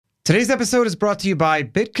Today's episode is brought to you by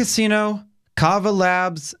BitCasino, Kava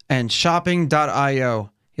Labs, and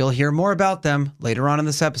Shopping.io. You'll hear more about them later on in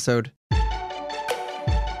this episode.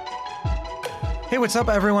 Hey, what's up,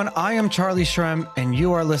 everyone? I am Charlie Shrem, and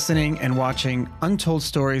you are listening and watching Untold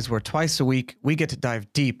Stories, where twice a week we get to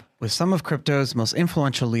dive deep with some of crypto's most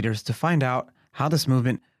influential leaders to find out how this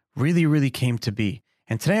movement really came to be.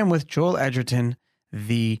 And today I'm with Joel Edgerton,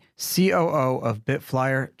 the COO of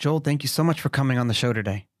Bitflyer. Joel, thank you so much for coming on the show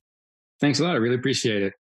today. Thanks a lot. I really appreciate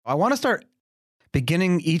it. I want to start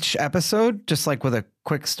beginning each episode just like with a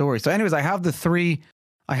quick story. So anyways, I have the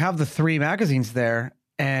three magazines there,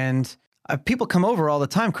 and people come over all the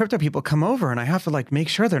time. Crypto people come over, and I have to like make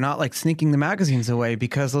sure they're not like sneaking the magazines away,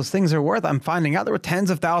 because those things are worth, I'm finding out there were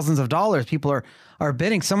tens of thousands of dollars. People are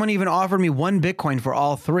bidding. Someone even offered me one Bitcoin for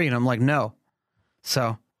all three, and I'm like, no.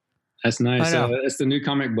 So that's nice. It's the new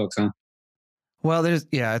comic books, huh? Well,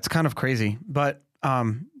 it's kind of crazy, but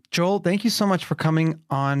Joel, thank you so much for coming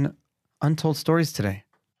on Untold Stories today.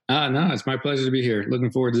 No, it's my pleasure to be here.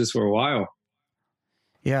 Looking forward to this for a while.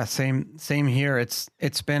 Yeah, same here. It's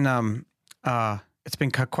been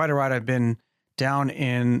quite a ride. I've been down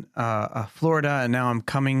in Florida, and now I'm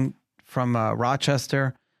coming from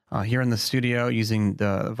Rochester here in the studio using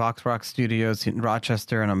the VoxRock Studios in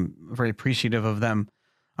Rochester, and I'm very appreciative of them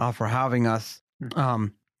for having us.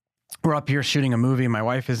 We're up here shooting a movie. My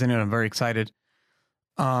wife is in it. I'm very excited.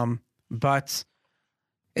 But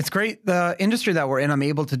it's great, the industry that we're in. I'm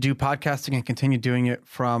able to do podcasting and continue doing it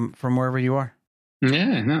from wherever you are.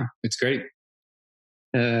 Yeah, no, it's great.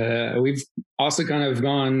 We've also kind of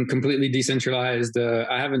gone completely decentralized.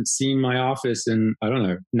 I haven't seen my office in,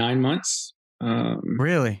 9 months.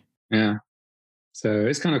 Really? Yeah. So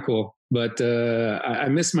it's kind of cool. But I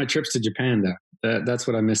miss my trips to Japan, though. That's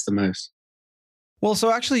what I miss the most. Well,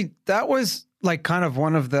 so actually, that was like kind of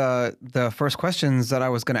one of the first questions that I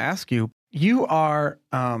was going to ask you. You are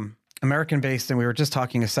American based, and we were just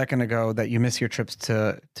talking a second ago that you miss your trips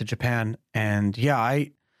to Japan. And yeah,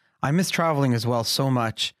 I miss traveling as well so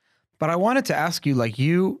much. But I wanted to ask you, like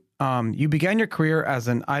you began your career as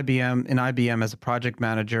in IBM as a project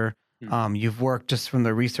manager. You've worked just from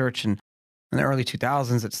the research in the early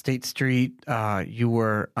 2000s at State Street. You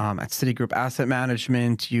were at Citigroup Asset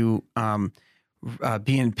Management. You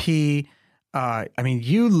BNP.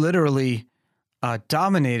 You literally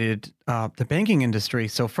dominated the banking industry.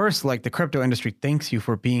 So first, like the crypto industry thanks you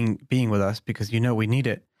for being with us, because we need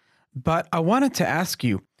it. But I wanted to ask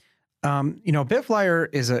you, Bitflyer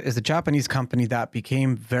is a Japanese company that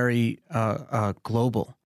became very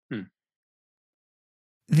global.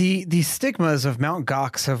 The stigmas of Mt.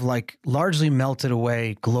 Gox have like largely melted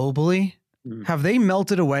away globally. Have they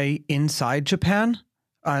melted away inside Japan,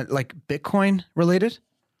 like Bitcoin related?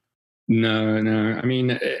 No. I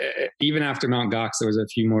mean, even after Mt. Gox, there was a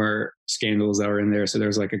few more scandals that were in there. So there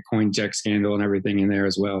was like a CoinJect scandal and everything in there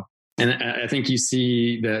as well. And I think you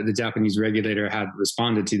see the Japanese regulator had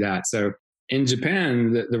responded to that. So in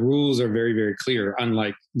Japan, the rules are very, very clear,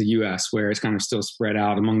 unlike the US, where it's kind of still spread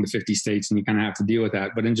out among the 50 states and you kind of have to deal with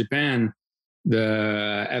that. But in Japan,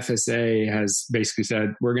 the FSA has basically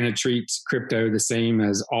said, we're going to treat crypto the same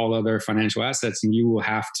as all other financial assets, and you will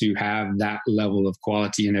have to have that level of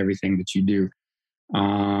quality in everything that you do.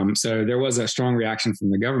 So there was a strong reaction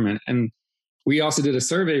from the government. And we also did a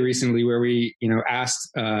survey recently where we,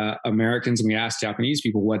 asked Americans and we asked Japanese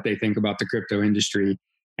people what they think about the crypto industry.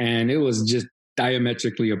 And it was just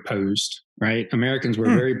diametrically opposed, right? Americans were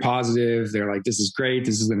very positive. They're like, this is great.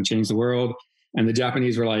 This is going to change the world. And the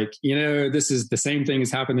Japanese were like, this is the same thing as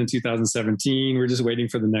happened in 2017. We're just waiting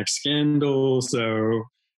for the next scandal. So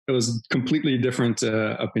it was completely different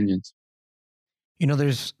opinions.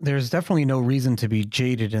 There's definitely no reason to be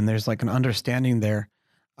jaded, and there's like an understanding there.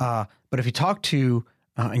 But if you talk to,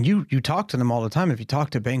 and you talk to them all the time, if you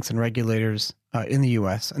talk to banks and regulators in the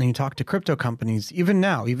US, and you talk to crypto companies,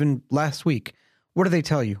 even last week, what do they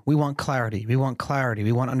tell you? We want clarity. We want clarity.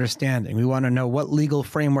 We want understanding. We want to know what legal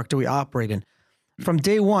framework do we operate in. From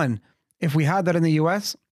day one, if we had that in the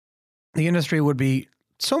US, the industry would be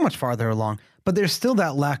so much farther along. But there's still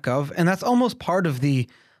that lack of, and that's almost part of the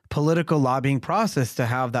political lobbying process to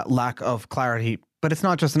have that lack of clarity. But it's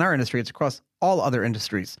not just in our industry, it's across all other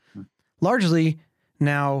industries. Largely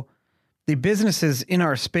now, the businesses in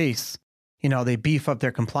our space, they beef up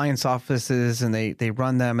their compliance offices and they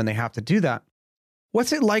run them, and they have to do that.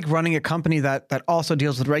 What's it like running a company that also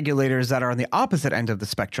deals with regulators that are on the opposite end of the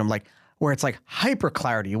spectrum, like where it's like hyper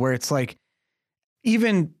clarity, where it's like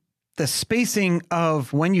even the spacing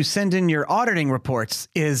of when you send in your auditing reports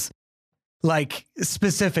is like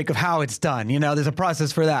specific of how it's done. There's a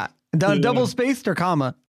process for that. Double spaced or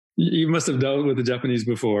comma? You must have dealt with the Japanese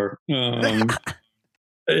before. Yeah.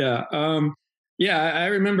 Yeah. I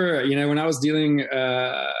remember, when I was dealing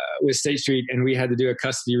with State Street and we had to do a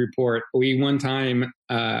custody report, one time,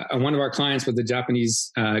 one of our clients was the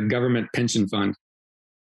Japanese government pension fund.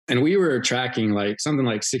 And we were tracking something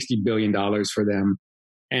like $60 billion for them.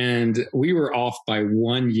 And we were off by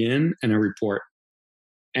 1 yen in a report.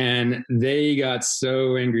 And they got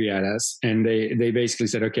so angry at us. And they basically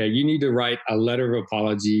said, okay, you need to write a letter of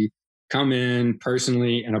apology, come in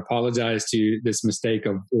personally and apologize to this mistake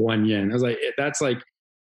of 1 yen. I was like, that's like,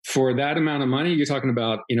 for that amount of money, you're talking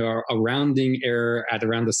about, a rounding error at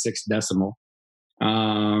around the sixth decimal.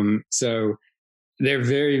 So they're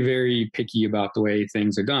very, very picky about the way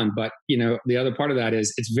things are done. But, the other part of that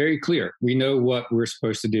is it's very clear. We know what we're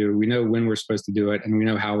supposed to do. We know when we're supposed to do it, and we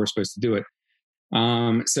know how we're supposed to do it.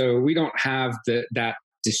 So we don't have that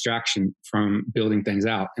distraction from building things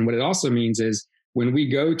out. And what it also means is when we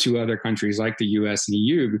go to other countries like the US and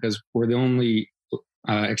EU, because we're the only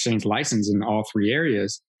exchange license in all three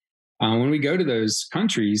areas, when we go to those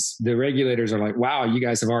countries, the regulators are like, wow, you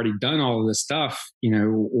guys have already done all of this stuff.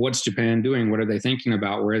 What's Japan doing? What are they thinking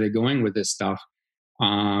about? Where are they going with this stuff?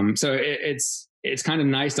 So it's kind of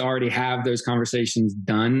nice to already have those conversations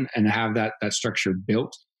done and have that structure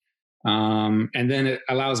built. And then it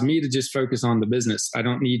allows me to just focus on the business. I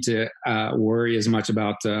don't need to worry as much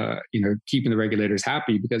about keeping the regulators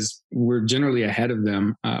happy, because we're generally ahead of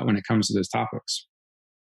them when it comes to those topics.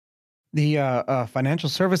 The financial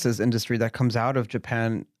services industry that comes out of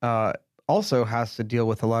Japan also has to deal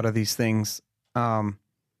with a lot of these things. And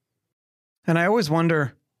I always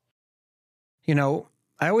wonder, if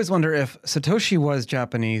Satoshi was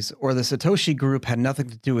Japanese or the Satoshi group had nothing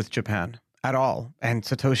to do with Japan at all. And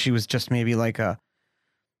Satoshi was just maybe like a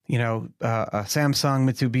Samsung,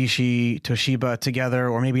 Mitsubishi, Toshiba together,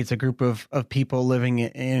 or maybe it's a group of people living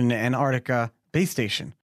in Antarctica base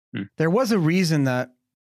station. There was a reason that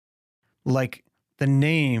the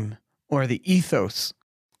name or the ethos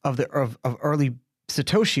of early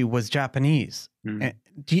Satoshi was Japanese.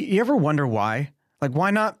 Do you ever wonder why?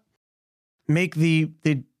 Why not make the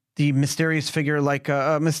mysterious figure like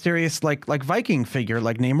a mysterious like Viking figure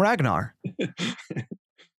name Ragnar?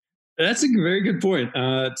 That's a very good point.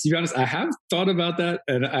 To be honest, I have thought about that,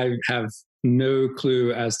 and I have no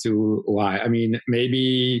clue as to why. I mean,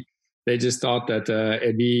 maybe they just thought that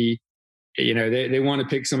it'd be, they want to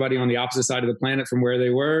pick somebody on the opposite side of the planet from where they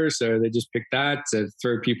were, so they just picked that to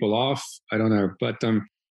throw people off. I don't know, but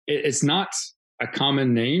it's not a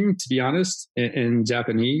common name, to be honest, in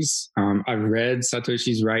Japanese. I've read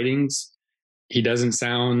Satoshi's writings. He doesn't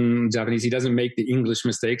sound Japanese. He doesn't make the English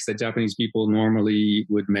mistakes that Japanese people normally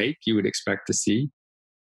would make, you would expect to see.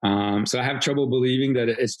 So I have trouble believing that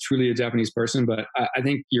it's truly a Japanese person, but I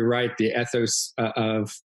think you're right. The ethos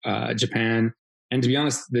of Japan, and to be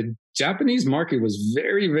honest, the Japanese market was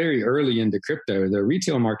very, very early into crypto. The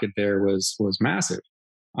retail market there was massive.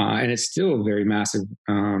 And it's still very massive.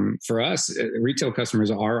 For us, retail customers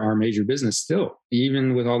are our major business still.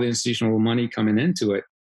 Even with all the institutional money coming into it,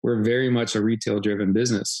 we're very much a retail-driven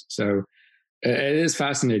business. So it is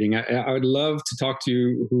fascinating. I would love to talk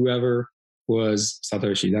to whoever was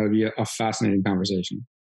Satoshi. That would be a fascinating conversation.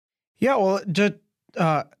 Yeah, well,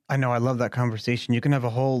 I know I love that conversation. You can have a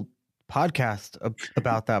whole podcast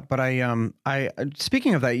about that. But I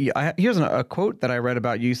speaking of that, here's a quote that I read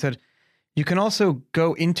about you. You said, you can also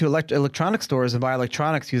go into electronic stores and buy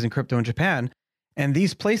electronics using crypto in Japan. And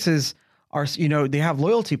these places are, they have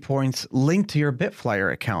loyalty points linked to your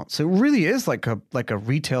Bitflyer account. So it really is like a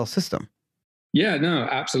retail system. Yeah, no,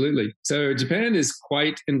 absolutely. So Japan is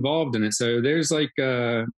quite involved in it. So there's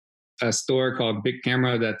a store called Big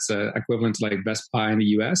Camera that's equivalent to Best Buy in the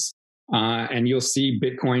US. And you'll see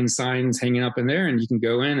Bitcoin signs hanging up in there, and you can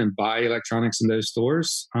go in and buy electronics in those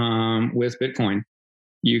stores with Bitcoin.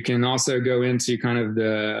 You can also go into kind of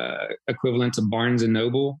the equivalent to Barnes and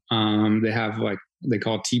Noble. They have they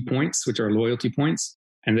call T-points, which are loyalty points,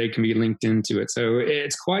 and they can be linked into it. So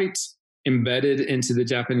it's quite embedded into the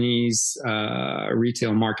Japanese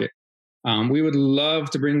retail market. We would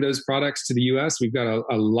love to bring those products to the US. We've got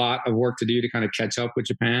a lot of work to do to kind of catch up with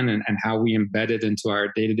Japan and how we embed it into our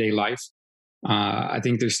day-to-day life. I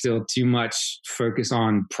think there's still too much focus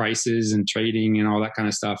on prices and trading and all that kind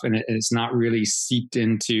of stuff. And it's not really seeped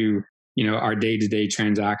into, our day-to-day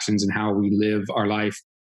transactions and how we live our life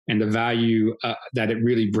and the value that it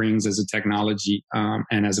really brings as a technology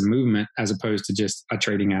and as a movement, as opposed to just a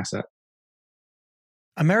trading asset.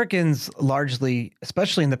 Americans largely,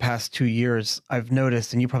 especially in the past 2 years, I've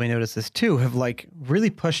noticed, and you probably noticed this too, have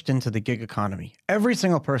really pushed into the gig economy. Every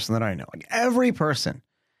single person that I know, every person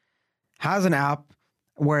has an app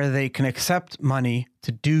where they can accept money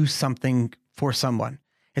to do something for someone.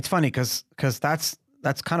 It's funny because that's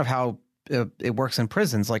kind of how it works in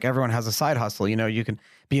prisons. Like everyone has a side hustle. You know, you can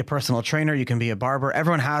be a personal trainer, you can be a barber.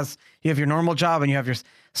 You have your normal job and you have your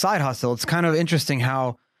side hustle. It's kind of interesting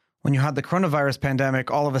how when you had the coronavirus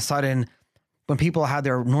pandemic, all of a sudden, when people had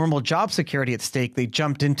their normal job security at stake, they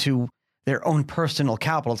jumped into their own personal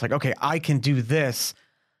capital. It's like, okay, I can do this.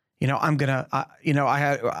 You know, I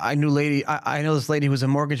know this lady who was a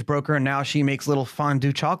mortgage broker and now she makes little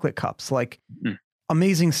fondue chocolate cups, like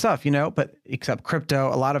amazing stuff, you know, but except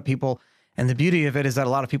crypto, a lot of people, and the beauty of it is that a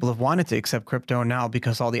lot of people have wanted to accept crypto now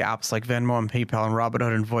because all the apps like Venmo and PayPal and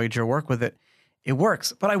Robinhood and Voyager work with it. It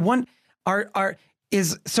works. But I want,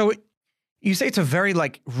 so you say it's a very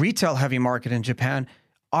like retail heavy market in Japan.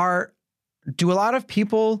 Do a lot of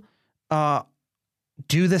people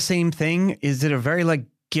do the same thing? Is it a very like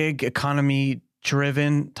gig economy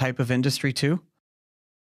driven type of industry too?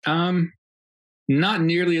 Not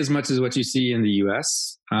nearly as much as what you see in the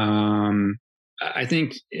US. I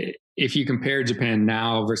think if you compare Japan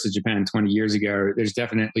now versus Japan 20 years ago, there's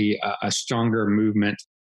definitely a stronger movement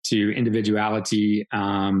to individuality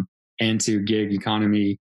and to gig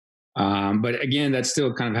economy. But again, that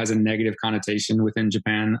still kind of has a negative connotation within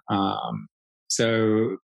Japan.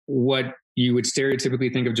 So what you would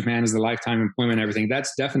stereotypically think of Japan as the lifetime employment and everything,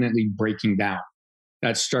 that's definitely breaking down.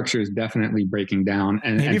 That structure is definitely breaking down.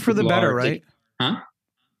 And maybe for the better, right? Huh?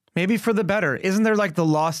 Maybe for the better. Isn't there like the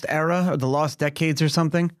lost era or the lost decades or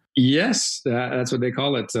something? Yes, that's what they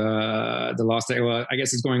call it. The lost decade. Well, I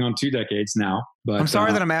guess it's going on 2 decades now. But I'm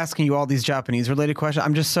sorry that I'm asking you all these Japanese related questions.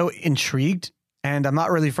 I'm just so intrigued, and I'm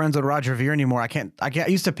not really friends with Roger Ver anymore. I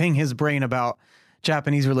used to ping his brain about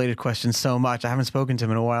Japanese related questions so much. I haven't spoken to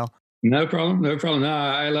him in a while. No problem. No,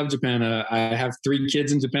 I love Japan. I have 3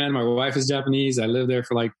 kids in Japan. My wife is Japanese. I lived there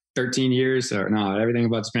for like 13 years. So no, everything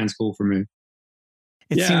about Japan's cool for me.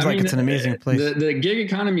 It seems like it's an amazing place. The gig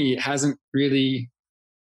economy hasn't really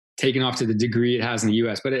taken off to the degree it has in the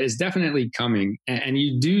US, but it is definitely coming. And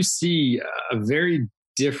you do see a very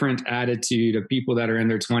different attitude of people that are in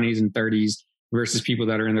their 20s and 30s versus people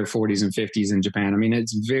that are in their 40s and 50s in Japan. I mean,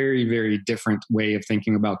 it's very, very different way of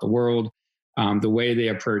thinking about the world, the way they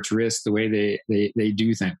approach risk, the way they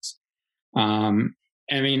do things. I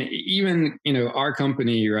mean, even, our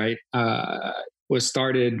company, right, was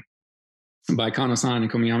started by Kano-san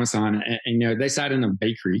and Komiyama-san, and they sat in a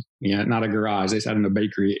bakery, not a garage. They sat in a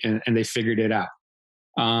bakery, and they figured it out.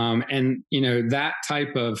 And that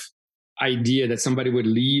type of idea that somebody would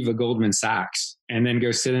leave a Goldman Sachs and then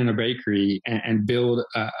go sit in a bakery and build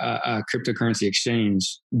a cryptocurrency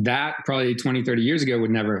exchange, that probably 20, 30 years ago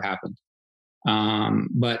would never have happened.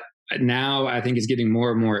 But now I think it's getting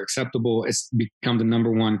more and more acceptable. It's become the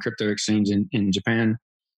 #1 crypto exchange in Japan.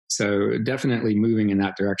 So definitely moving in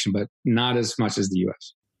that direction, but not as much as the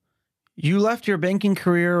US. You left your banking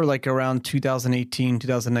career like around 2018,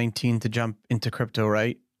 2019 to jump into crypto,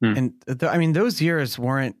 right? And I mean, those years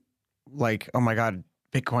weren't like, oh my God,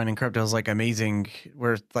 Bitcoin and crypto is like amazing.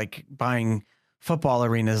 We're like buying football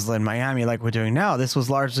arenas in Miami like we're doing now. This was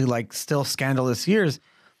largely like still scandalous years.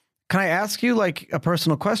 Can I ask you like a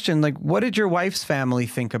personal question? Like, what did your wife's family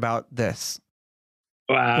think about this?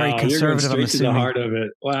 Wow, very conservative, you're going straight to the heart of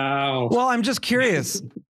it. Wow. Well, I'm just curious.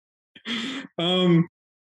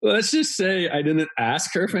 Let's just say I didn't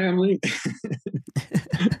ask her family.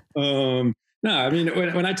 No, I mean,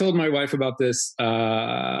 when I told my wife about this,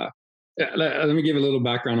 let me give a little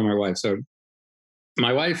background on my wife. So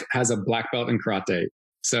my wife has a black belt in karate.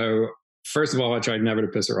 So first of all, I tried never to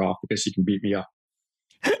piss her off because she can beat me up.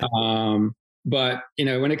 But,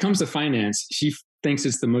 when it comes to finance, she thinks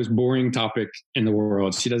it's the most boring topic in the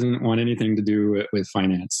world. She doesn't want anything to do with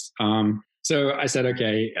finance. So I said,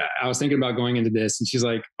 okay, I was thinking about going into this. And she's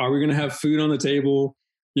like, are we going to have food on the table?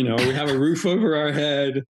 We have a roof over our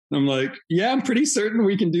head. And I'm like, yeah, I'm pretty certain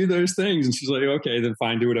we can do those things. And she's like, okay, then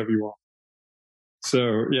fine, do whatever you want.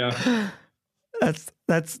 So, yeah. That's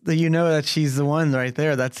that she's the one right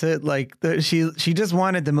there. That's it. Like she just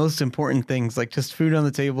wanted the most important things, like just food on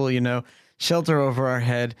the table, shelter over our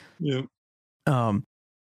head. Yeah.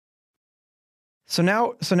 So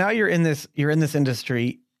now you're in this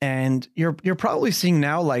industry, and you're probably seeing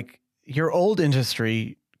now like your old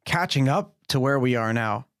industry catching up to where we are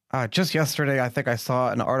now. Just yesterday, I think I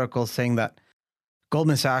saw an article saying that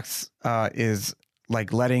Goldman Sachs is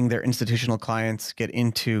like letting their institutional clients get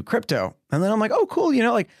into crypto. And then I'm like, oh, cool.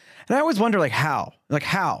 And I always wonder how,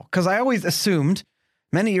 because I always assumed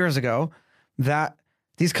many years ago that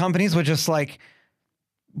these companies would just like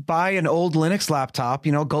buy an old Linux laptop.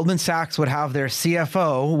 Goldman Sachs would have their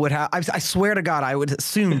CFO would have, I swear to God, I would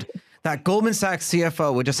assumed that Goldman Sachs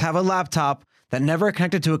CFO would just have a laptop that never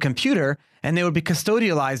connected to a computer, and they would be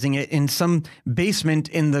custodializing it in some basement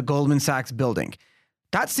in the Goldman Sachs building.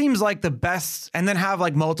 That seems like the best, and then have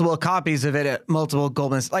like multiple copies of it at multiple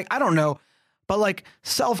Goldman's. Like, I don't know, but like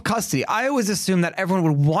self-custody. I always assume that everyone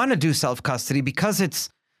would want to do self-custody because it's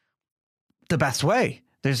the best way.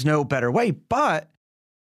 There's no better way. But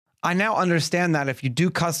I now understand that if you do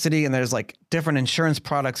custody and there's like different insurance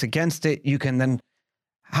products against it, you can then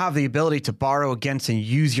have the ability to borrow against and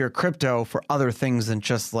use your crypto for other things than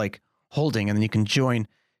just like holding. And then you can join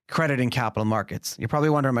credit and capital markets. You're probably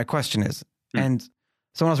wondering what my question is. And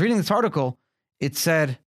so when I was reading this article, it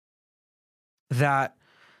said that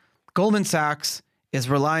Goldman Sachs is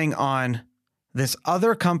relying on this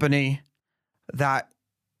other company that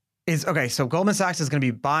is, okay, so Goldman Sachs is going to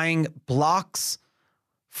be buying blocks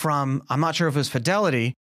from, I'm not sure if it was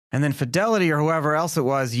Fidelity, and then Fidelity or whoever else it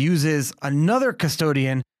was uses another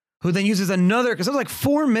custodian who then uses another, because there's like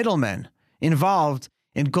 4 middlemen involved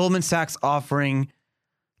in Goldman Sachs offering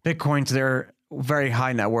Bitcoin to their very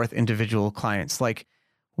high net worth individual clients. Like,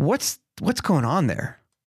 what's going on there?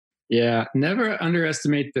 Yeah, never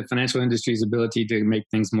underestimate the financial industry's ability to make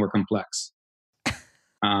things more complex.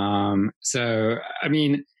 So, I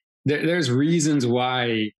mean, there's reasons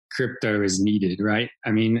why crypto is needed, right?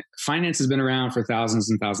 I mean, finance has been around for thousands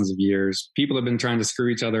and thousands of years. People have been trying to screw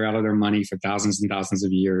each other out of their money for thousands and thousands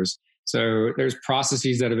of years. So there's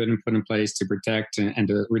processes that have been put in place to protect and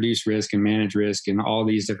to reduce risk and manage risk and all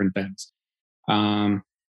these different things.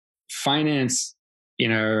 Finance,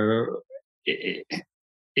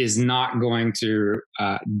 is not going to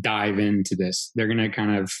dive into this. They're going to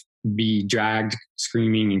kind of be dragged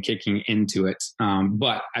screaming and kicking into it.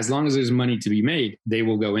 But as long as there's money to be made, they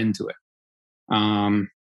will go into it.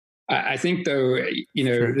 I think, though,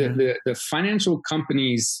 the financial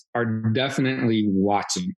companies are definitely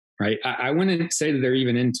watching, right? I wouldn't say that they're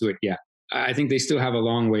even into it yet. I think they still have a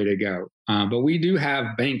long way to go. But we do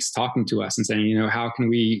have banks talking to us and saying, how can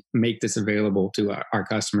we make this available to our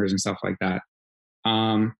customers and stuff like that?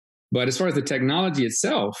 But as far as the technology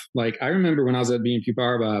itself, like I remember when I was at BNP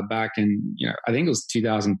Paribas back in, I think it was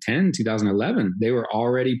 2010, 2011, they were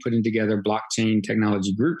already putting together blockchain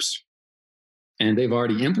technology groups. And they've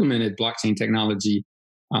already implemented blockchain technology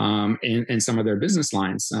in some of their business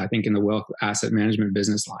lines, I think in the wealth asset management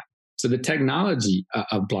business line. So the technology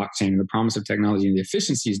of blockchain, the promise of technology and the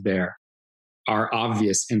efficiencies there are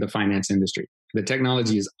obvious in the finance industry. The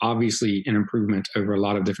technology is obviously an improvement over a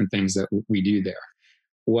lot of different things that we do there.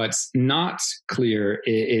 What's not clear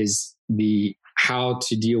is how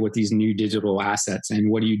to deal with these new digital assets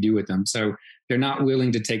and what do you do with them. So they're not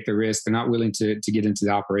willing to take the risk. They're not willing to get into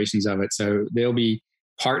the operations of it. So they'll be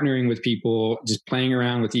partnering with people, just playing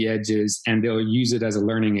around with the edges, and they'll use it as a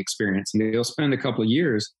learning experience. And they'll spend a couple of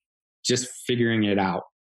years just figuring it out.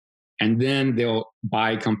 And then they'll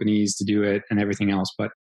buy companies to do it and everything else.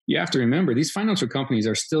 But you have to remember, these financial companies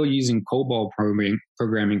are still using COBOL programming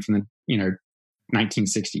from the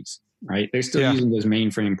 1960s, right? They're still using those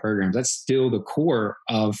mainframe programs. That's still the core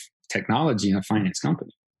of technology in a finance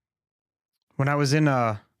company. When I was in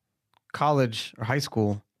college or high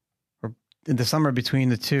school, or in the summer between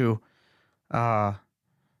the two,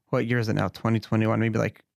 what year is it now? 2021, maybe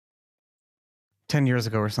like 10 years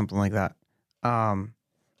ago or something like that.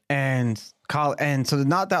 And so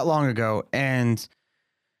not that long ago, and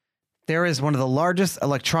there is one of the largest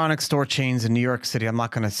electronic store chains in New York City. I'm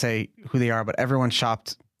not going to say who they are, but everyone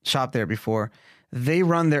shopped there before. They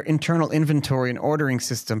run their internal inventory and ordering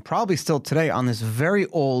system, probably still today, on this very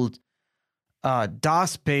old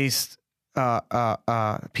DOS-based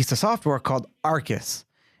piece of software called Arcus.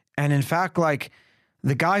 And in fact, like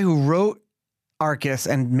the guy who wrote Arcus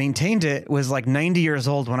and maintained it was like 90 years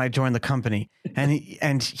old when I joined the company, and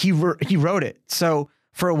he wrote it. So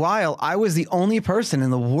for a while, I was the only person in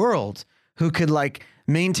the world who could like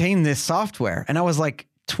maintain this software, and I was like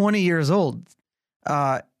 20 years old.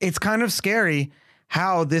 It's kind of scary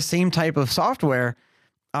how this same type of software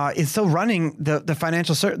is still running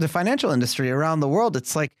the financial industry around the world.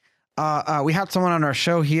 It's like we had someone on our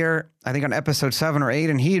show here, I think on episode 7 or 8,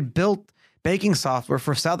 and he had built banking software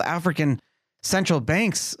for South African central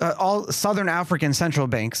banks, all Southern African central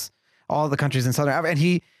banks, all the countries in Southern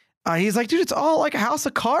Africa, and he's like, dude, it's all like a house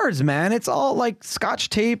of cards, man. It's all like Scotch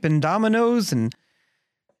tape and dominoes and,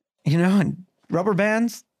 and rubber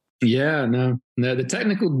bands. Yeah, no, the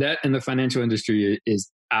technical debt in the financial industry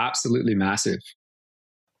is absolutely massive.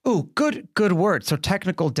 Oh, good word. So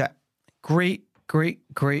technical debt, great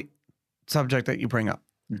subject that you bring up.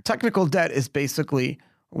 Technical debt is basically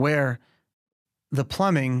where the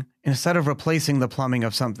plumbing, instead of replacing the plumbing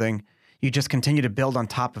of something, you just continue to build on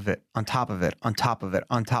top of it, on top of it, on top of it,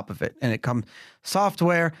 on top of it. And it comes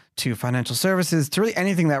software to financial services to really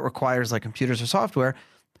anything that requires like computers or software.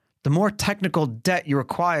 The more technical debt you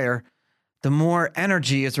require, the more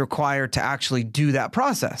energy is required to actually do that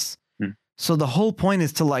process. So the whole point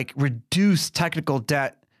is to like reduce technical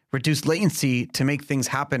debt, reduce latency to make things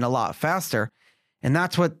happen a lot faster. And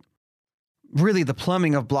that's what really the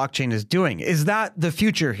plumbing of blockchain is doing. Is that the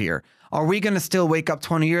future here? Are we going to still wake up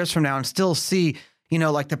 20 years from now and still see, you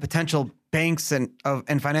know, like the potential banks and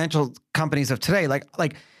financial companies of today?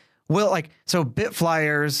 So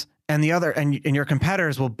Bitflyers and and your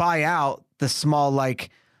competitors will buy out the small, like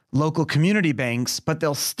local community banks, but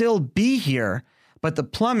they'll still be here. But the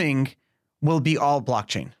plumbing will be all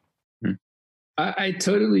blockchain. I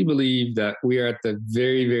totally believe that we are at the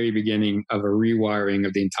very, very beginning of a rewiring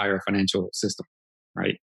of the entire financial system,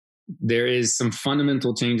 right? There is some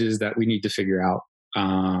fundamental changes that we need to figure out.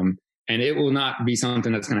 And it will not be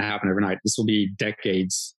something that's going to happen overnight. This will be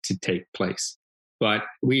decades to take place. But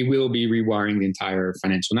we will be rewiring the entire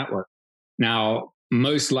financial network. Now,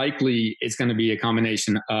 most likely, it's going to be a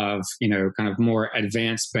combination of, you know, kind of more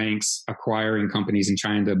advanced banks acquiring companies and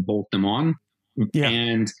trying to bolt them on,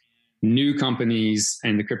 and new companies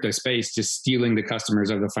in the crypto space just stealing the customers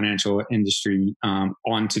of the financial industry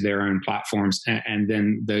onto their own platforms, and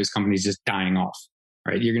then those companies just dying off.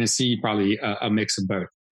 Right? You're going to see probably a mix of both.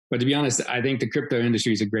 But to be honest, I think the crypto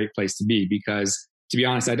industry is a great place to be because, to be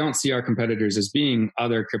honest, I don't see our competitors as being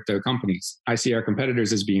other crypto companies. I see our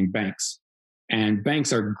competitors as being banks. And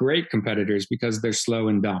banks are great competitors because they're slow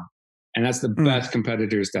and dumb. And that's the best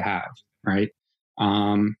competitors to have, right?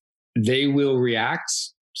 They will react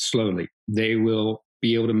slowly. They will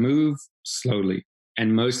be able to move slowly.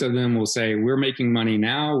 And most of them will say, we're making money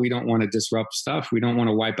now. We don't want to disrupt stuff. We don't want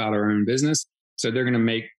to wipe out our own business. So they're going to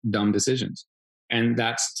make dumb decisions. And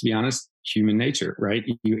that's, to be honest, human nature, right?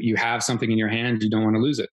 You have something in your hand, you don't want to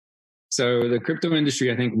lose it. So the crypto industry,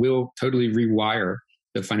 I think, will totally rewire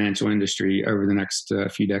the financial industry over the next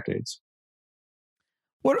few decades.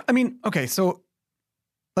 Okay, so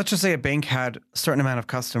let's just say a bank had a certain amount of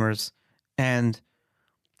customers and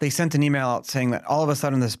they sent an email out saying that all of a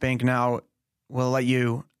sudden this bank now will let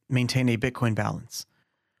you maintain a Bitcoin balance.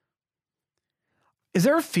 Is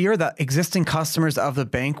there a fear that existing customers of the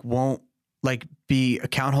bank won't like be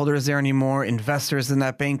account holders there anymore? Investors in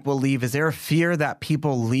that bank will leave. Is there a fear that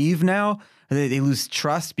people leave now? They lose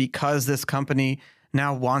trust because this company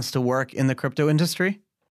now wants to work in the crypto industry?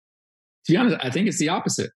 To be honest, I think it's the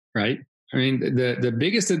opposite, right? I mean, the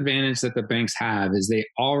biggest advantage that the banks have is they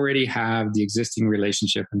already have the existing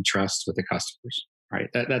relationship and trust with the customers, right?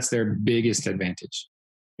 That's their biggest advantage.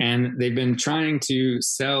 And they've been trying to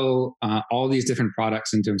sell all these different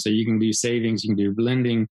products into them. So you can do savings, you can do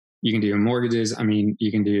lending, you can do mortgages. I mean,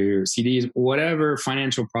 you can do CDs, whatever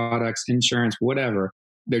financial products, insurance, whatever.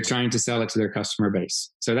 They're trying to sell it to their customer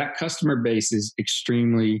base. So that customer base is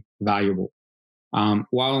extremely valuable.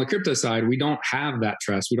 While on the crypto side, we don't have that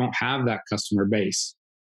trust. We don't have that customer base,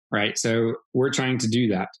 right? So we're trying to do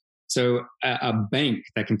that. So a bank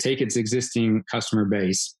that can take its existing customer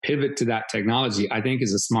base, pivot to that technology, I think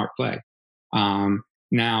is a smart play.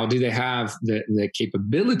 Now, do they have the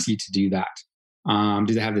capability to do that?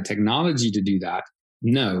 Do they have the technology to do that?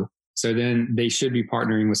 No. So then they should be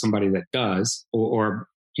partnering with somebody that does, or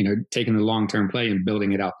taking the long-term play and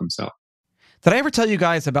building it out themselves. Did I ever tell you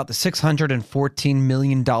guys about the $614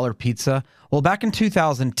 million pizza? Well, back in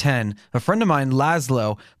 2010, a friend of mine,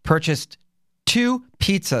 Laszlo, purchased 2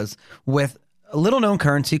 pizzas with a little-known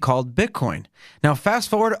currency called Bitcoin. Now, fast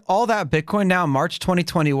forward, all that Bitcoin now, March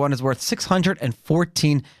 2021, is worth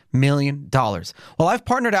 $614 million. Well, I've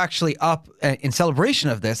partnered actually up in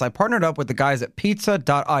celebration of this. I partnered up with the guys at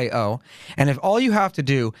pizza.io. And if all you have to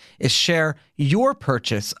do is share your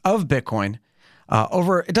purchase of Bitcoin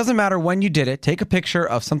it doesn't matter when you did it, take a picture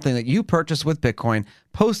of something that you purchased with Bitcoin,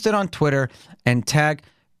 post it on Twitter, and tag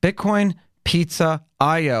Bitcoin Pizza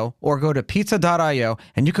IO, or go to pizza.io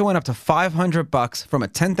and you can win up to $500 from a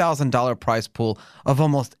 $10,000 prize pool of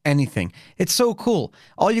almost anything. It's so cool.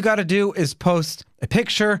 All you got to do is post a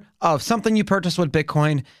picture of something you purchased with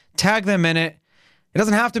Bitcoin, tag them in it. It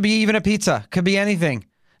doesn't have to be even a pizza. It could be anything.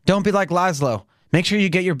 Don't be like Laszlo. Make sure you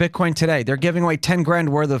get your Bitcoin today. They're giving away 10 grand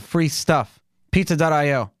worth of free stuff.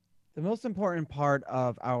 Pizza.io. The most important part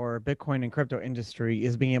of our Bitcoin and crypto industry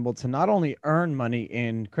is being able to not only earn money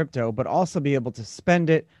in crypto, but also be able to spend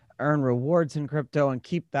it, earn rewards in crypto, and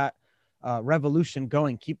keep that revolution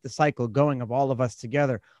going, keep the cycle going of all of us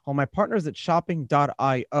together. Well, my partners at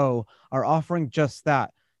shopping.io are offering just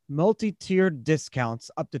that. multi-tiered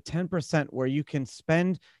discounts up to 10% where you can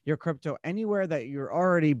spend your crypto anywhere that you're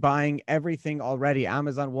already buying everything already,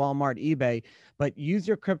 Amazon, Walmart, eBay, but use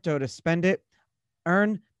your crypto to spend it,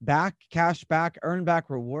 earn back cash back, earn back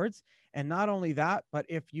rewards. And not only that, but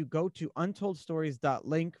if you go to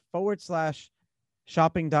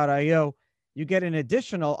untoldstories.link/shopping.io, you get an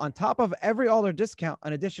additional, on top of every other discount,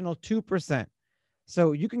 an additional 2%.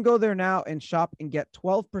 So you can go there now and shop and get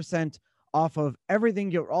 12% off of everything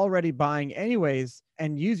you're already buying anyways,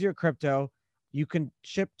 and use your crypto. You can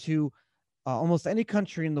ship to almost any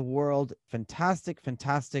country in the world. Fantastic,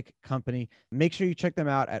 fantastic company. Make sure you check them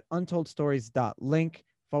out at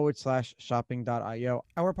untoldstories.link/shopping.io.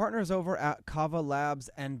 Our partners over at Kava Labs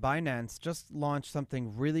and Binance just launched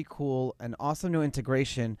something really cool, an awesome new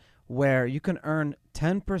integration where you can earn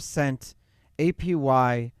 10%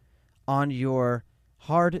 APY on your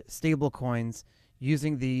hard stablecoins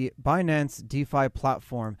using the Binance DeFi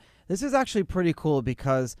platform. This is actually pretty cool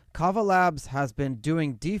because Kava Labs has been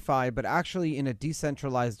doing DeFi, but actually in a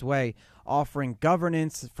decentralized way, offering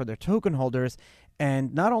governance for their token holders,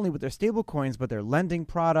 and not only with their stablecoins, but their lending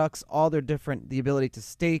products, all their different, the ability to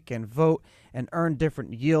stake and vote and earn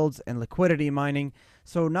different yields and liquidity mining.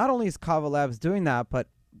 So not only is Kava Labs doing that, but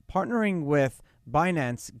partnering with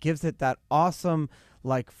Binance gives it that awesome,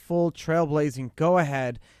 like full trailblazing go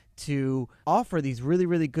ahead to offer these really,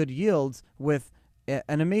 really good yields with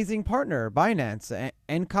an amazing partner, Binance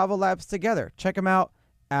and Kava Labs together. Check them out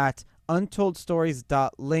at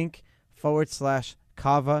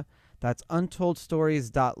untoldstories.link/Kava. That's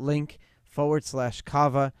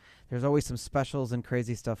untoldstories.link/Kava. There's always some specials and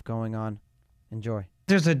crazy stuff going on. Enjoy.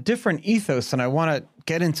 There's a different ethos, and I want to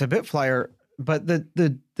get into Bitflyer, but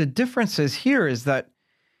the differences here is that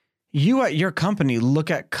you at your company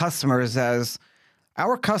look at customers as,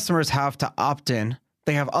 our customers have to opt in.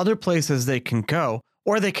 They have other places they can go,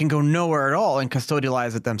 or they can go nowhere at all and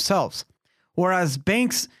custodialize it themselves. Whereas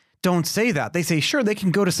banks don't say that. They say, sure, they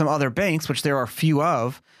can go to some other banks, which there are few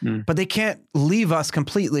of, but they can't leave us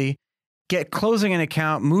completely, closing an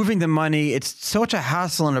account, moving the money. It's such a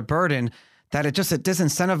hassle and a burden that it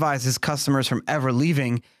disincentivizes customers from ever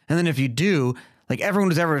leaving. And then if you do, like everyone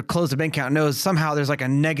who's ever closed a bank account knows somehow there's like a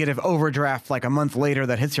negative overdraft like a month later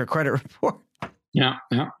that hits your credit report. Yeah.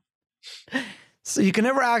 So you can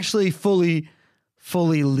never actually fully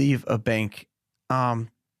leave a bank. And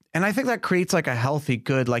I think that creates like a healthy,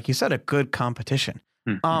 good, like you said, a good competition.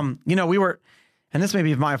 We were, and this may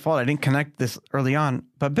be my fault, I didn't connect this early on,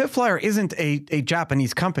 but Bitflyer isn't a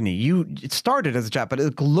Japanese company. It started as a Japanese,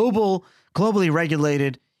 globally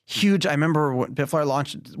regulated, huge. I remember when Bitflyer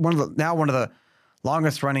launched, one of the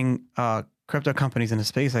longest running crypto companies in the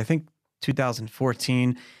space, I think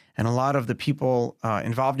 2014. And a lot of the people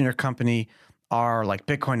involved in your company are like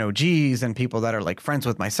Bitcoin OGs and people that are like friends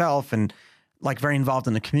with myself and like very involved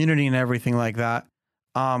in the community and everything like that.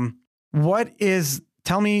 Tell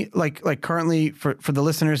me like currently for the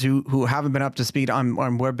listeners who haven't been up to speed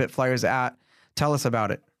on where Bitflyer is at, tell us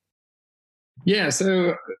about it. Yeah.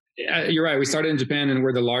 So you're right. We started in Japan and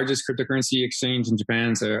we're the largest cryptocurrency exchange in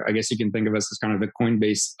Japan. So I guess you can think of us as kind of the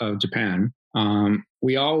Coinbase of Japan.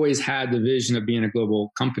 We always had the vision of being a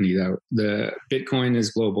global company, though. The Bitcoin is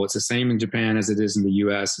global. It's the same in Japan as it is in the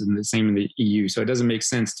US and the same in the EU. So it doesn't make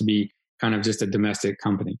sense to be kind of just a domestic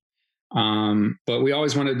company. But we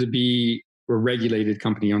always wanted to be a regulated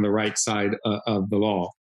company on the right side of the law.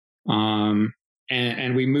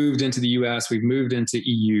 And we moved into the US, we've moved into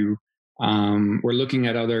EU. We're looking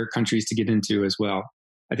at other countries to get into as well.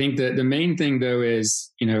 I think the main thing, though,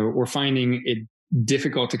 is, we're finding it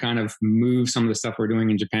difficult to kind of move some of the stuff we're doing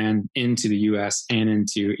in Japan into the US and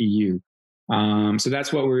into EU. So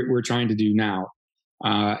that's what we're trying to do now,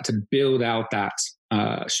 to build out that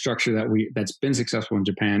structure that's been successful in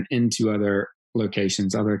Japan into other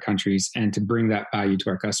locations, other countries, and to bring that value to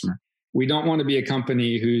our customer. We don't want to be a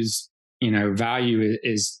company whose value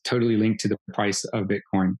is totally linked to the price of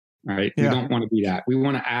Bitcoin. Right? Yeah. We don't want to be that. We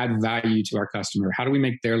want to add value to our customer. How do we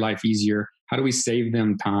make their life easier? How do we save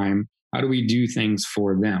them time? How do we do things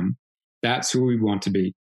for them? That's who we want to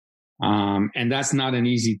be. And that's not an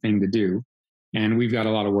easy thing to do. And we've got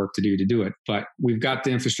a lot of work to do it. But we've got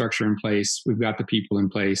the infrastructure in place. We've got the people in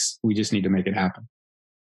place. We just need to make it happen.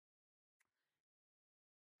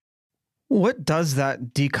 What does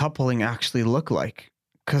that decoupling actually look like?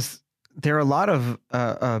 Because there are a lot of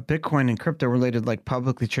Bitcoin and crypto related, like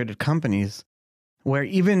publicly traded companies where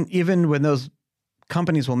even when those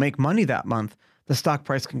companies will make money that month, the stock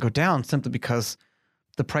price can go down simply because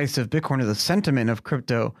the price of Bitcoin or the sentiment of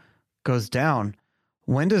crypto goes down.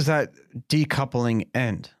 When does that decoupling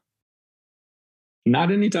end?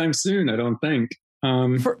 Not anytime soon, I don't think.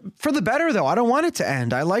 For the better though. I don't want it to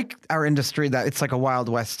end. I like our industry that it's like a Wild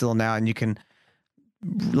West still now, and you can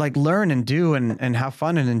like learn and do and have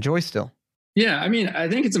fun and enjoy still. Yeah, I mean, I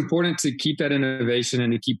think it's important to keep that innovation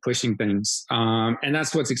and to keep pushing things. And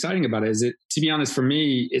that's what's exciting about it. Is it, to be honest, for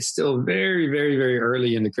me, it's still very, very, very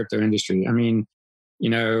early in the crypto industry. I mean,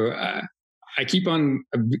 I keep on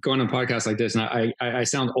going on podcasts like this, and I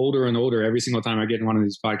sound older and older every single time I get in one of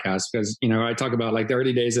these podcasts because, I talk about like the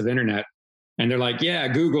early days of internet, and they're like, yeah,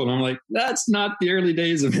 Google. And I'm like, that's not the early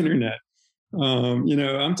days of internet.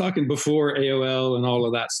 I'm talking before AOL and all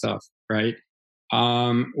of that stuff, right?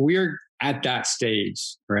 We're at that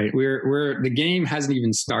stage, right? The game hasn't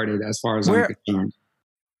even started as far as I'm concerned.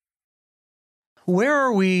 Where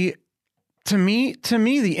are we? To me,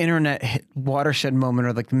 the internet watershed moment,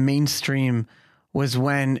 or like the mainstream, was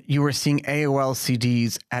when you were seeing AOL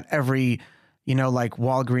CDs at every, like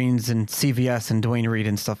Walgreens and CVS and Duane Reade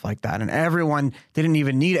and stuff like that. And everyone didn't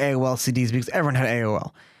even need AOL CDs because everyone had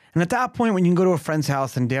AOL. And at that point, when you can go to a friend's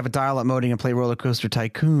house and they have a dial-up modem and play Roller Coaster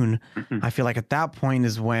Tycoon, I feel like at that point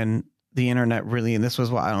is when the internet really, and this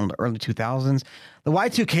was what, I don't know, the early 2000s, the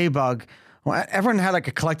Y2K bug, well, everyone had like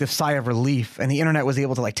a collective sigh of relief, and the internet was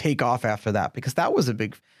able to like take off after that, because that was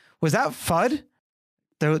was that FUD?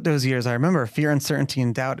 Those years, I remember fear, uncertainty,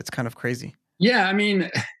 and doubt. It's kind of crazy. Yeah. I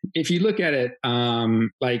mean, if you look at it,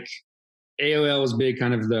 like AOL was big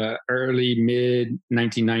kind of the early mid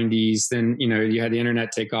 1990s. Then, you had the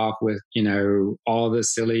internet take off with, all the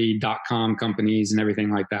silly .com companies and everything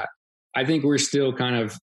like that. I think we're still kind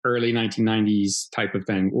of early 1990s type of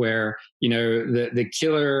thing where, the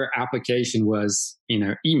killer application was,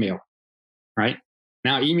 email, right?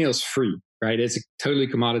 Now email's free, right? It's totally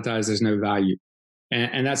commoditized. There's no value.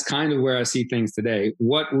 And that's kind of where I see things today.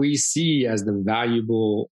 What we see as the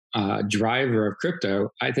valuable driver of crypto,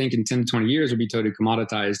 I think in 10 to 20 years will be totally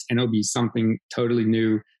commoditized, and it'll be something totally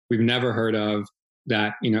new we've never heard of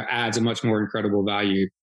that, adds a much more incredible value.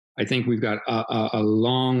 I think we've got a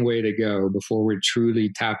long way to go before we're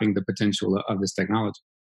truly tapping the potential of this technology.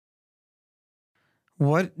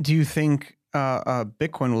 What do you think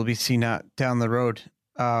Bitcoin will be seen at down the road?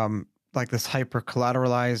 Like this hyper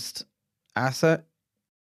collateralized asset?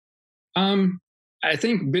 I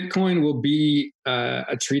think Bitcoin will be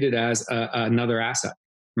treated as another asset,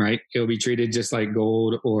 right? It'll be treated just like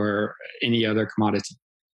gold or any other commodity.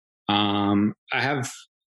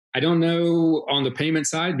 I don't know on the payment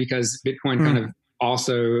side, because Bitcoin kind of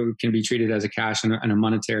also can be treated as a cash and a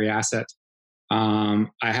monetary asset. I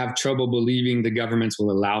have trouble believing the governments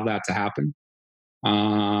will allow that to happen.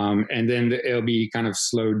 And then it'll be kind of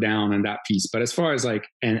slowed down in that piece. But as far as like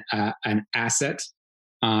an asset,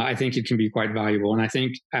 I think it can be quite valuable. And I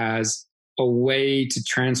think as a way to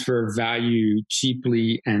transfer value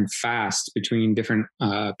cheaply and fast between different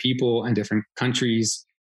people and different countries,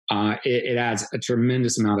 it adds a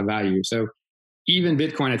tremendous amount of value. So even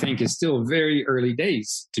Bitcoin, I think, is still very early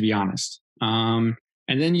days, to be honest. And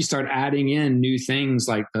then you start adding in new things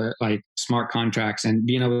like smart contracts and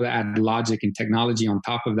being able to add logic and technology on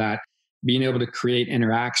top of that, being able to create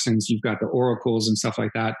interactions. You've got the oracles and stuff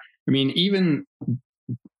like that. I mean, even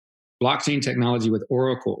blockchain technology with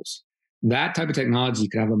oracles, that type of technology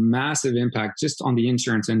could have a massive impact just on the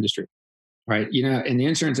insurance industry, right? In the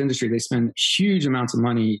insurance industry, they spend huge amounts of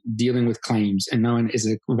money dealing with claims and knowing, is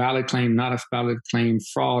it a valid claim, not a valid claim,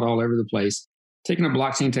 fraud all over the place. Taking a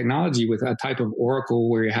blockchain technology with a type of oracle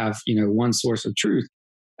where you have, one source of truth,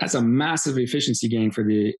 that's a massive efficiency gain for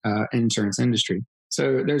the insurance industry.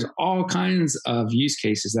 So there's all kinds of use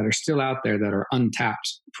cases that are still out there that are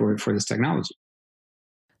untapped for this technology.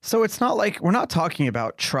 So it's not like, we're not talking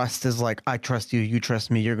about trust as like, I trust you, you trust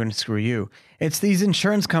me, you're going to screw you. It's these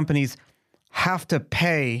insurance companies have to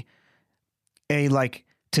pay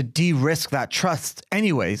to de-risk that trust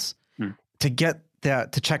anyways, to get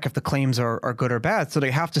that, to check if the claims are good or bad. So they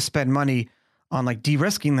have to spend money on like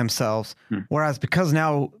de-risking themselves. Whereas because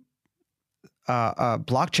now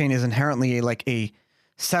blockchain is inherently a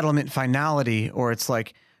settlement finality, or it's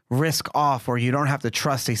like risk off, or you don't have to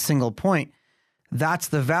trust a single point. That's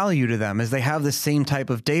the value to them, is they have the same type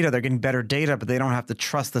of data. They're getting better data, but they don't have to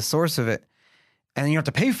trust the source of it. And you don't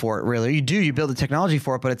have to pay for it, really. You build the technology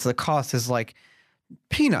for it, but the cost is like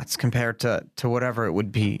peanuts compared to whatever it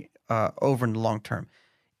would be over in the long term.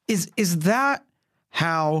 Is that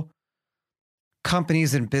how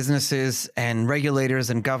companies and businesses and regulators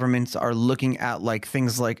and governments are looking at like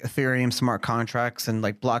things like Ethereum smart contracts and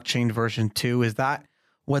like blockchain version 2? Is that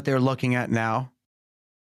what they're looking at now?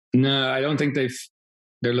 No, I don't think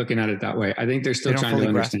they're looking at it that way. I think they're still trying to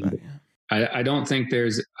understand it. I don't think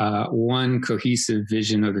there's one cohesive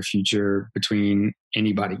vision of the future between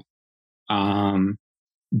anybody.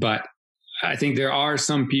 But I think there are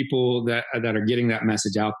some people that are getting that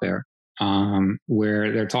message out there,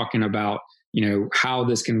 where they're talking about, how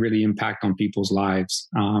this can really impact on people's lives,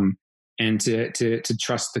 and to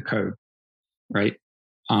trust the code, right?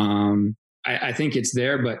 I think it's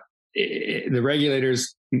there, but the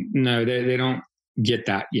regulators, no, they don't get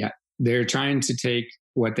that yet. They're trying to take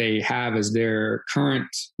what they have as their current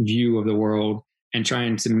view of the world and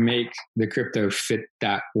trying to make the crypto fit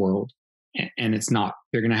that world. And it's not.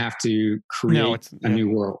 They're going to have to create a new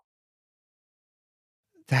world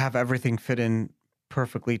to have everything fit in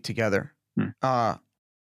perfectly together. There's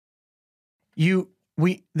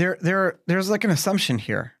like an assumption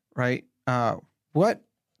here, right?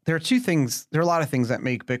 There are two things. There are a lot of things that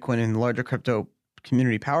make Bitcoin and the larger crypto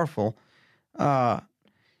community powerful.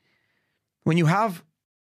 When you have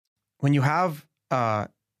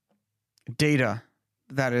data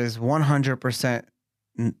that is 100%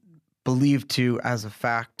 believed to as a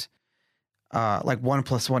fact, like 1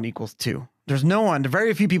 + 1 = 2. There's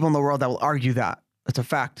very few people in the world that will argue that it's a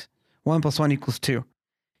fact. 1 + 1 = 2.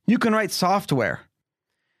 You can write software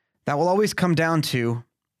that will always come down to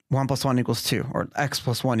 1 + 1 = 2, or X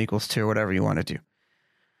 + 1 = 2, or whatever you want to do.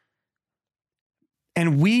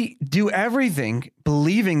 And we do everything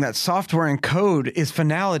believing that software and code is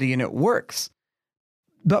finality and it works.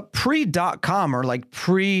 But pre.com, or like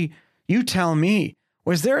you tell me,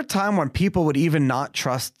 was there a time when people would even not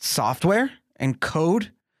trust software and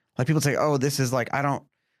code? Like people say, oh, this is like, I don't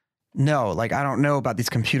know about these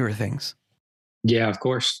computer things. Yeah, of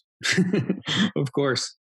course. Of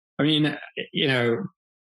course. I mean,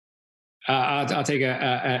 I'll take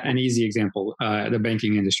an easy example, the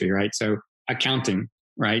banking industry, right? So accounting,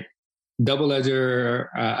 right? Double ledger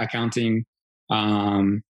accounting,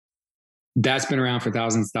 that's been around for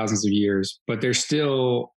thousands of years, but there's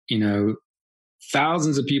still,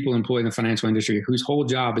 thousands of people employed in the financial industry whose whole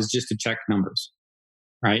job is just to check numbers,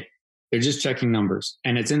 right? They're just checking numbers,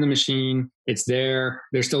 and it's in the machine. It's there.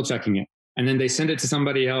 They're still checking it. And then they send it to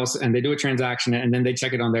somebody else and they do a transaction, and then they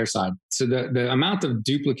check it on their side. So the amount of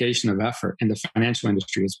duplication of effort in the financial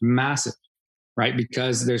industry is massive, right?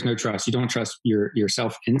 Because there's no trust. You don't trust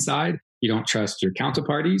yourself inside. You don't trust your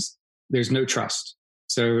counterparties. There's no trust.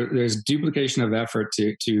 So there's duplication of effort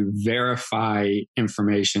to verify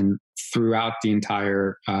information throughout the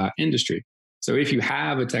entire industry. So if you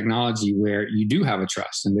have a technology where you do have a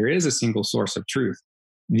trust and there is a single source of truth,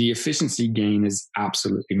 the efficiency gain is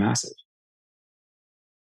absolutely massive.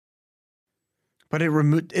 But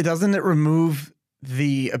doesn't it remove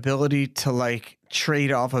the ability to like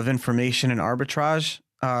trade off of information and arbitrage?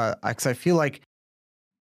 Because I feel like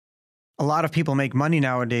a lot of people make money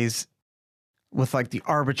nowadays with like the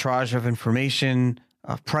arbitrage of information,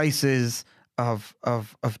 of prices, of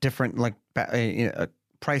different like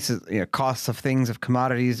prices, costs of things, of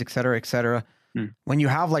commodities, et cetera, et cetera. When you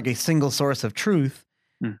have like a single source of truth,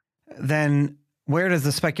 then where does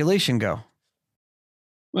the speculation go?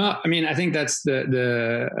 Well, I mean, I think that's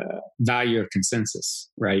the value of consensus,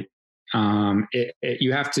 right?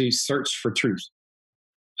 You have to search for truth.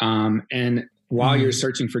 And while you're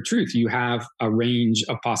searching for truth, you have a range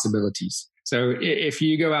of possibilities. So if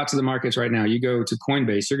you go out to the markets right now, you go to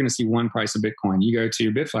Coinbase, you're going to see one price of Bitcoin. You go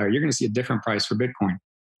to Bitflyer, you're going to see a different price for Bitcoin.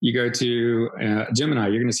 You go to Gemini,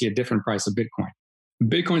 you're going to see a different price of Bitcoin.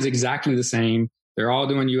 Bitcoin's exactly the same. They're all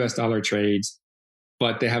doing US dollar trades,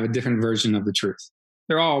 but they have a different version of the truth.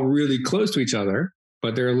 They're all really close to each other,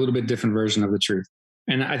 but they're a little bit different version of the truth.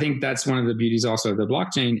 And I think that's one of the beauties also of the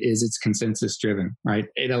blockchain is it's consensus driven, right?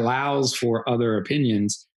 It allows for other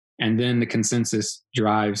opinions, and then the consensus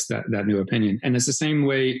drives that new opinion. And it's the same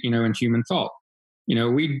way, in human thought.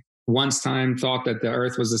 We once time thought that the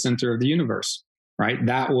earth was the center of the universe, right?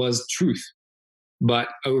 That was truth. But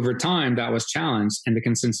over time, that was challenged and the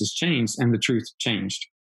consensus changed and the truth changed.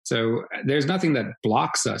 So there's nothing that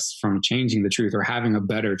blocks us from changing the truth or having a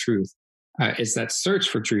better truth. It's that search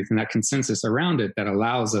for truth and that consensus around it that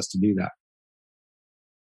allows us to do that.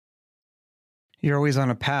 You're always on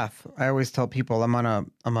a path. I always tell people I'm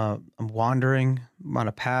wandering. I'm on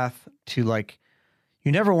a path to like,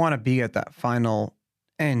 you never want to be at that final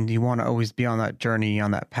end. You want to always be on that journey,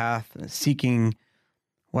 on that path, seeking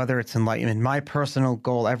whether it's enlightenment. My personal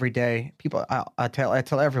goal every day, people, I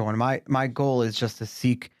tell everyone, my goal is just to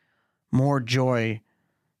seek more joy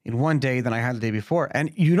in one day than I had the day before. And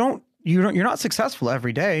you're not successful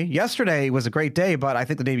every day. Yesterday was a great day, but I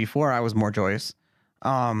think the day before I was more joyous.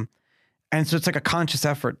 And so it's like a conscious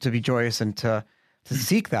effort to be joyous and to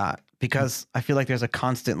seek that, because I feel like there's a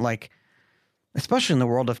constant, like, especially in the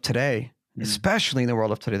world of today, there's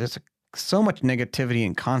so much negativity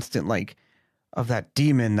and constant, like, that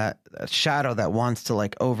demon, that shadow that wants to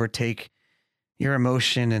like overtake your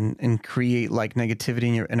emotion and create like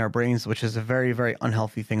negativity in our brains, which is a very, very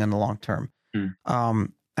unhealthy thing in the long term. And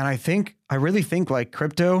I really think like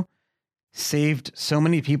crypto saved so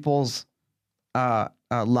many people's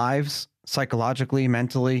lives psychologically,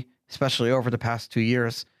 mentally, especially over the past 2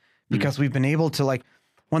 years, because we've been able to like,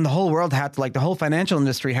 when the whole world had to like, the whole financial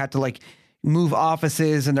industry had to like move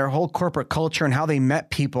offices, and their whole corporate culture and how they met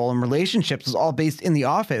people and relationships was all based in the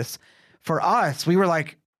office. For us, we were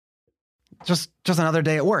like, just another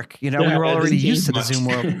day at work. You know, we were already used to the Zoom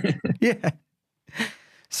world. Yeah.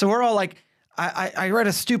 So we're all like, I read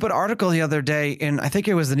a stupid article the other day in, I think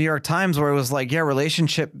it was the New York Times, where it was like, yeah,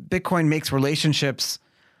 Bitcoin makes relationships.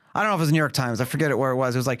 I don't know if it was the New York Times. I forget it where it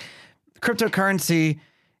was. It was like cryptocurrency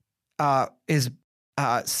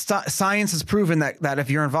science has proven that if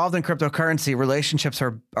you're involved in cryptocurrency, relationships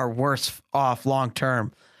are worse off long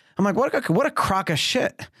term. I'm like, what a crock of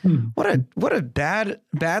shit. What a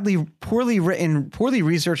poorly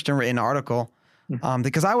researched and written article.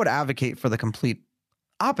 Because I would advocate for the complete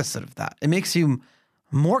opposite of that. It makes you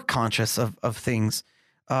more conscious of things,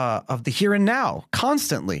 of the here and now,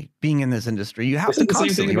 constantly being in this industry. You have to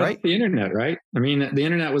constantly, right? The internet, right? I mean, the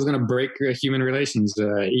internet was going to break human relations.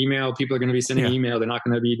 Email, people are going to be sending email. They're not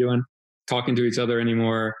going to be talking to each other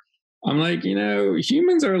anymore. I'm like,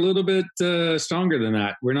 humans are a little bit stronger than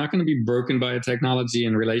that. We're not going to be broken by a technology,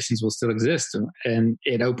 and relations will still exist. And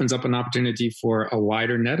it opens up an opportunity for a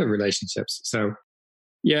wider net of relationships. So,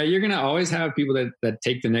 yeah, you're going to always have people that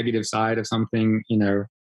take the negative side of something,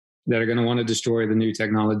 that are going to want to destroy the new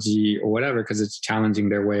technology or whatever, because it's challenging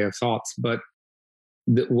their way of thoughts. But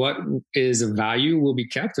what is of value will be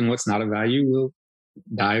kept, and what's not of value will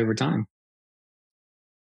die over time.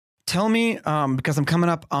 Tell me, because I'm coming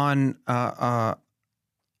up on a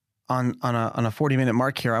 40-minute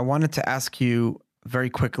mark here, I wanted to ask you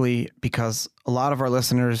very quickly, because a lot of our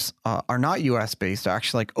listeners are not U.S. based.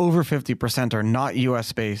 Actually, like over 50% are not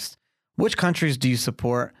U.S. based. Which countries do you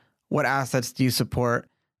support? What assets do you support?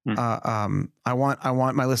 I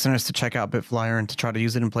want my listeners to check out Bitflyer and to try to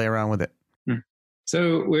use it and play around with it.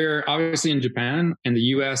 So we're obviously in Japan. In the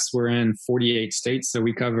US, we're in 48 states. So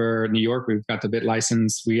we cover New York. We've got the Bit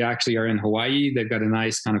license. We actually are in Hawaii. They've got a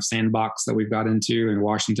nice kind of sandbox that we've got into in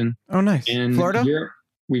Washington. Oh, nice. In Florida? Europe,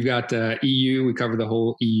 we've got EU. We cover the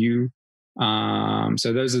whole EU.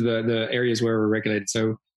 So those are the areas where we're regulated.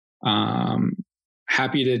 So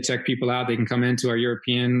happy to check people out. They can come into our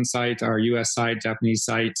European site, our US site, Japanese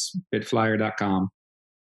site, bitflyer.com.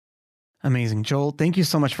 Amazing. Joel, thank you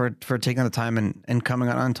so much for taking the time and coming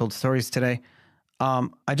on Untold Stories today.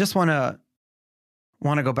 I just want to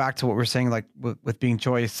go back to what we're saying, like with being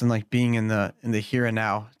joyous and like being in the here and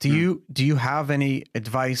now. Do you have any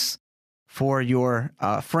advice for your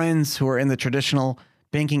friends who are in the traditional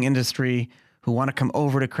banking industry who want to come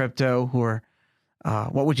over to crypto, who are,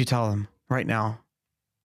 what would you tell them right now?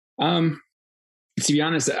 To be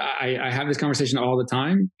honest, I have this conversation all the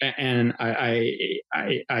time, and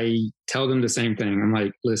I tell them the same thing. I'm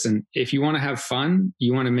like, listen, if you want to have fun,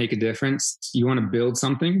 you want to make a difference, you want to build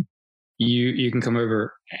something, you can come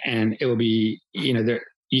over, and it will be,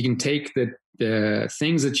 you can take the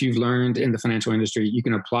things that you've learned in the financial industry, you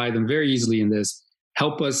can apply them very easily in this.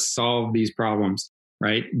 Help us solve these problems,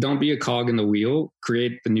 right? Don't be a cog in the wheel,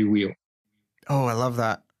 create the new wheel. Oh, I love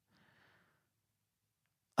that.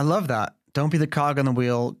 Don't be the cog on the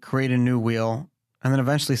wheel, create a new wheel, and then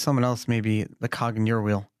eventually someone else may be the cog in your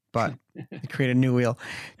wheel, but create a new wheel.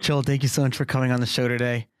 Joel, thank you so much for coming on the show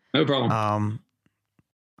today. No problem.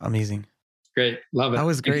 Amazing. Great. Love it. That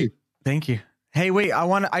was great. Thank you. Hey, wait,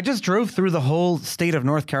 I just drove through the whole state of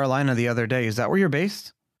North Carolina the other day. Is that where you're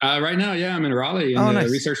based? Right now, yeah, I'm in Raleigh in the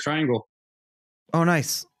Research Triangle. Oh,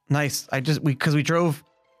 nice. Nice. Because we drove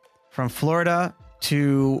from Florida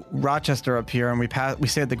to Rochester up here, and we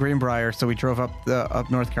stayed at the Greenbrier, so we drove up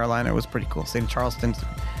North Carolina. It was pretty cool. Stayed in Charleston.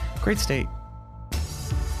 Great state.